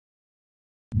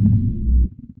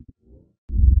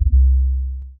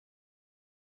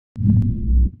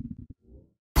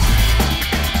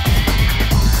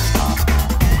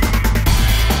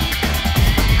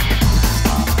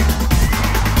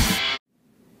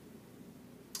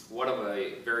One of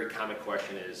a very common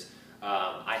question is,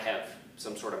 I have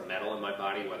some sort of metal in my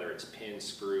body, whether it's pins,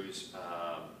 screws,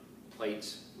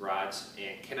 plates, rods,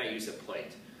 and can I use a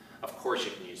plate? Of course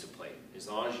you can use a plate. As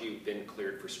long as you've been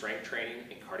cleared for strength training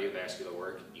and cardiovascular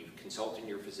work, you've consulted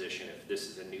your physician if this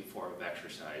is a new form of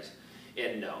exercise.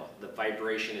 And no, the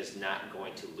vibration is not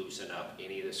going to loosen up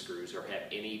any of the screws or have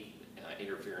any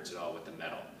interference at all with the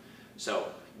metal. So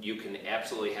you can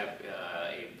absolutely have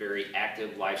a very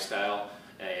active lifestyle,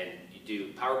 and you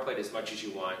do power plate as much as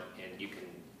you want, and you can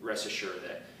rest assured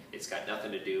that it's got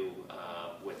nothing to do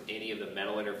with any of the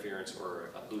metal interference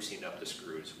or loosening up the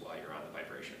screws while you're on the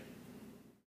vibration.